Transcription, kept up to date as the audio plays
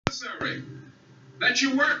necessary that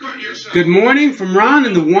you work on yourself. Good morning from Ron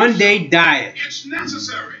and the One Day Diet. It's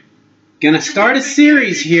necessary. Gonna start a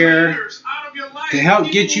series here to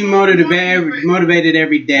help get you motivated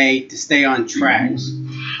every day to stay on track.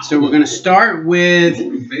 So we're gonna start with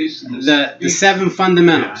the 7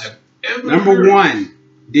 fundamentals. Number 1,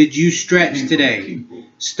 did you stretch today?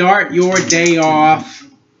 Start your day off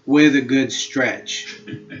with a good stretch.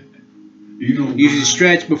 You should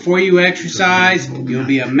stretch before you exercise. You'll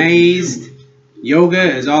be amazed.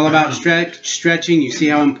 Yoga is all about stretching. You see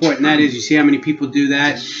how important that is. You see how many people do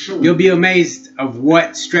that. You'll be amazed of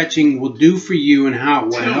what stretching will do for you and how it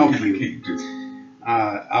will help you.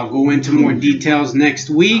 I'll go into more details next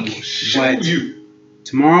week, but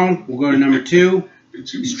tomorrow we'll go to number 2.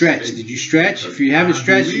 Stretch. Did you stretch? If you haven't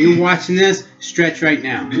stretched and you're watching this, stretch right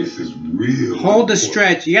now. Hold the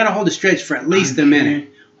stretch. You got to hold the stretch for at least a minute.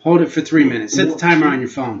 Hold it for 3 minutes. Set the timer on your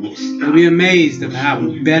phone. You'll be amazed of how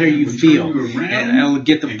better you feel. It'll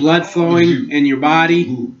get the blood flowing in your body.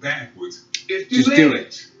 Just do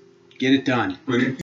it. Get it done.